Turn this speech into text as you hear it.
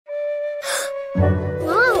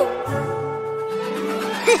Oh.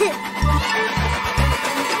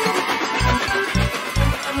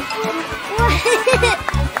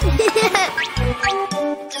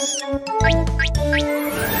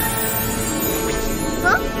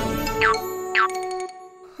 Huh?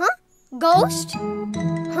 Huh? Ghost?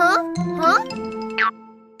 Huh? Huh?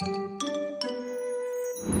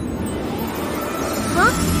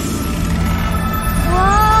 Huh?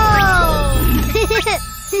 Whoa!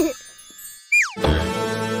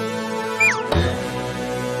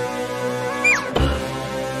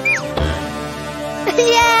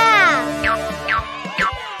 Yeah!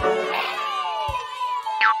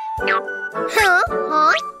 Huh?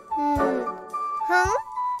 Huh? Huh?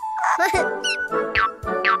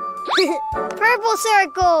 Purple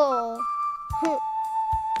circle.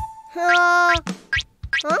 Huh?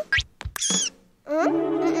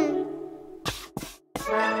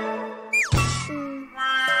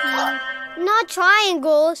 Not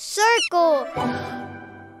triangle, circle.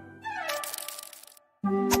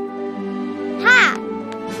 Ha!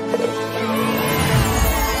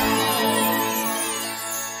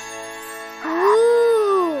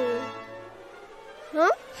 Ooh.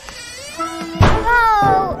 Huh?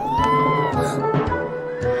 Whoa!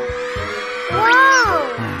 Whoa!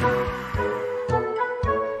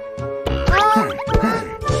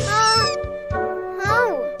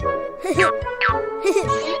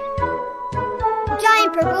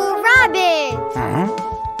 Giant purple rabbit.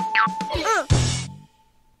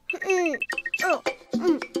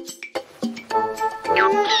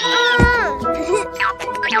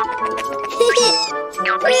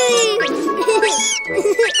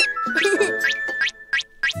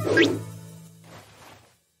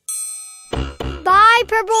 Bye,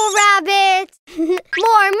 purple rabbit.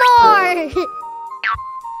 More.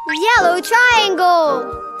 Yellow triangle.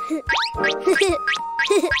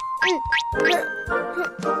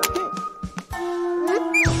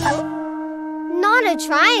 Not a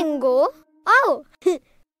triangle. Oh.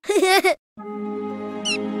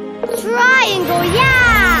 Triangle,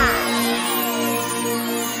 yeah!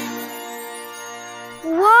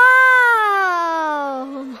 Wow!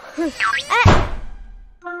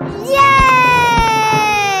 Yay!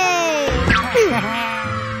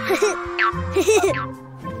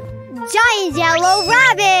 Giant yellow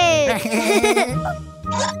rabbit!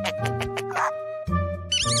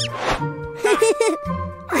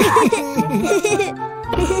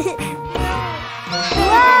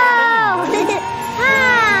 Wow!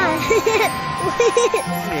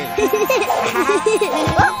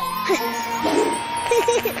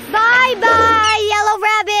 Bye-bye, yellow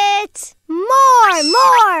rabbit!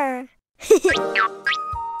 More!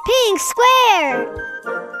 Pink square!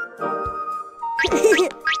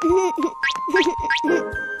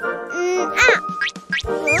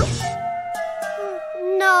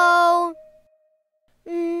 No!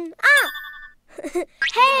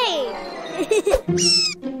 Hey!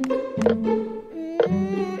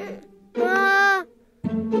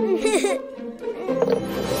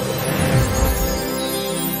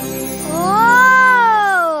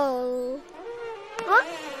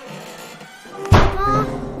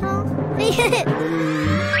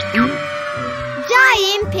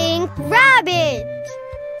 Giant pink rabbit!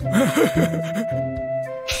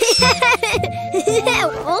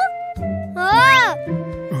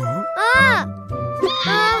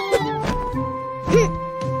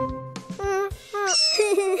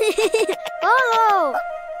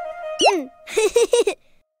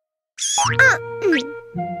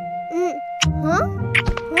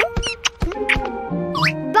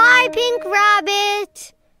 Bye, pink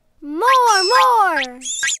rabbit! More!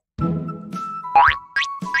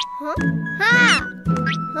 Huh? Ha!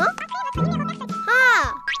 Huh? Ha!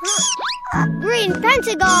 Huh? Green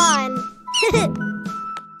pentagon!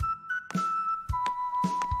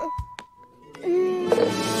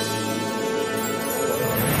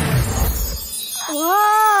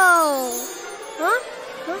 Whoa! Huh?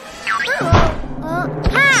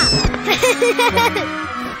 Ha!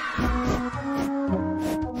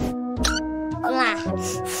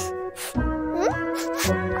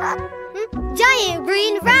 Giant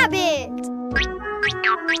green rabbit!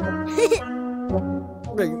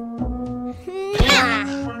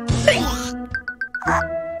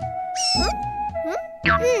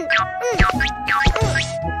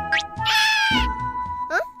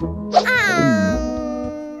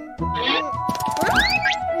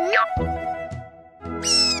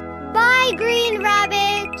 Bye, green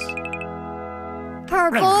rabbit!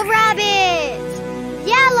 Purple rabbit!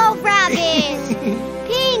 Yellow rabbit!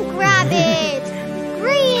 Pink rabbit!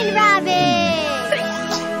 Green rabbit!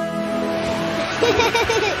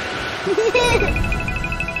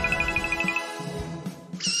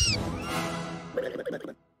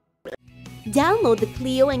 Download the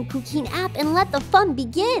Cleo and Cuquín app and let the fun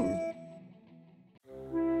begin!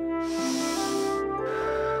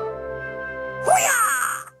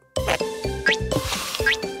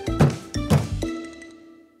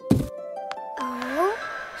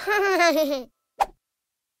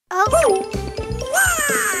 Oh.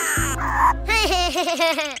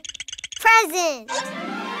 Present.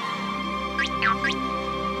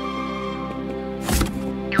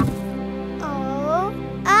 Oh.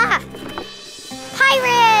 Ah.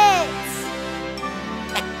 Pirates.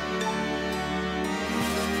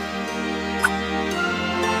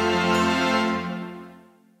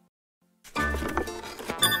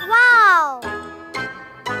 Wow.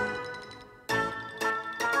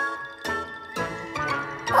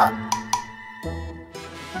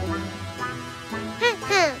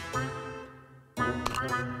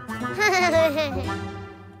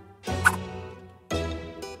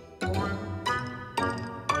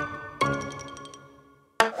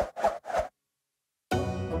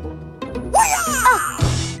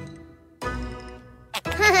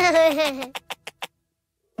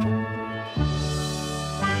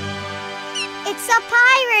 It's a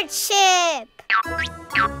pirate ship.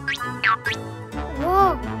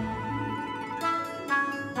 Whoa.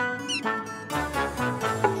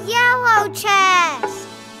 Yellow chest.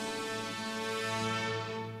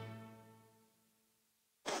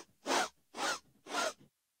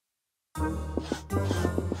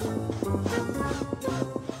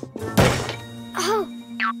 Oh.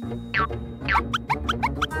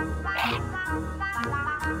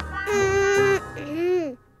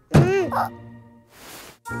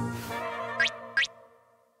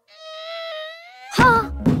 Huh.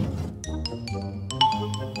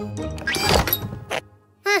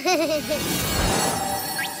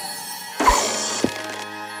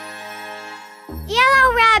 Yellow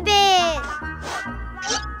rabbit.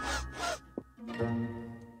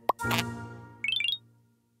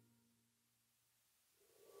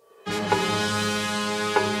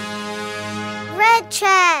 Red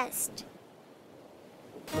chest.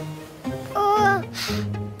 Oh.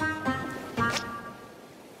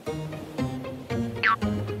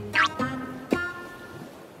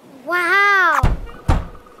 Wow.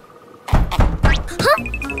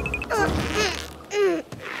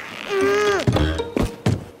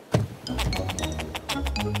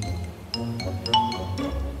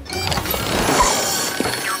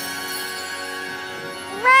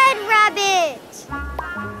 Red rabbit.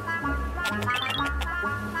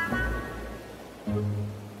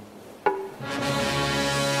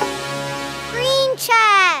 Green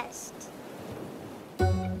chest.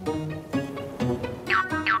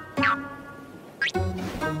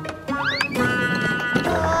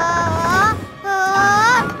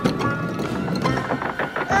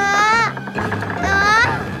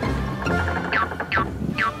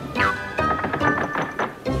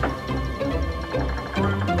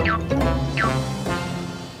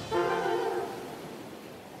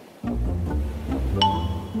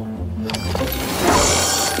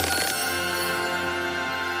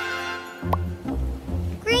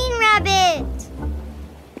 Green rabbit.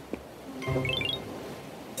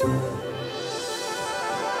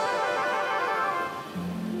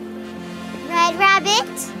 Red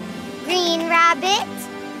rabbit. Green rabbit.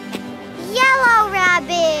 Yellow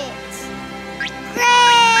rabbit. Gray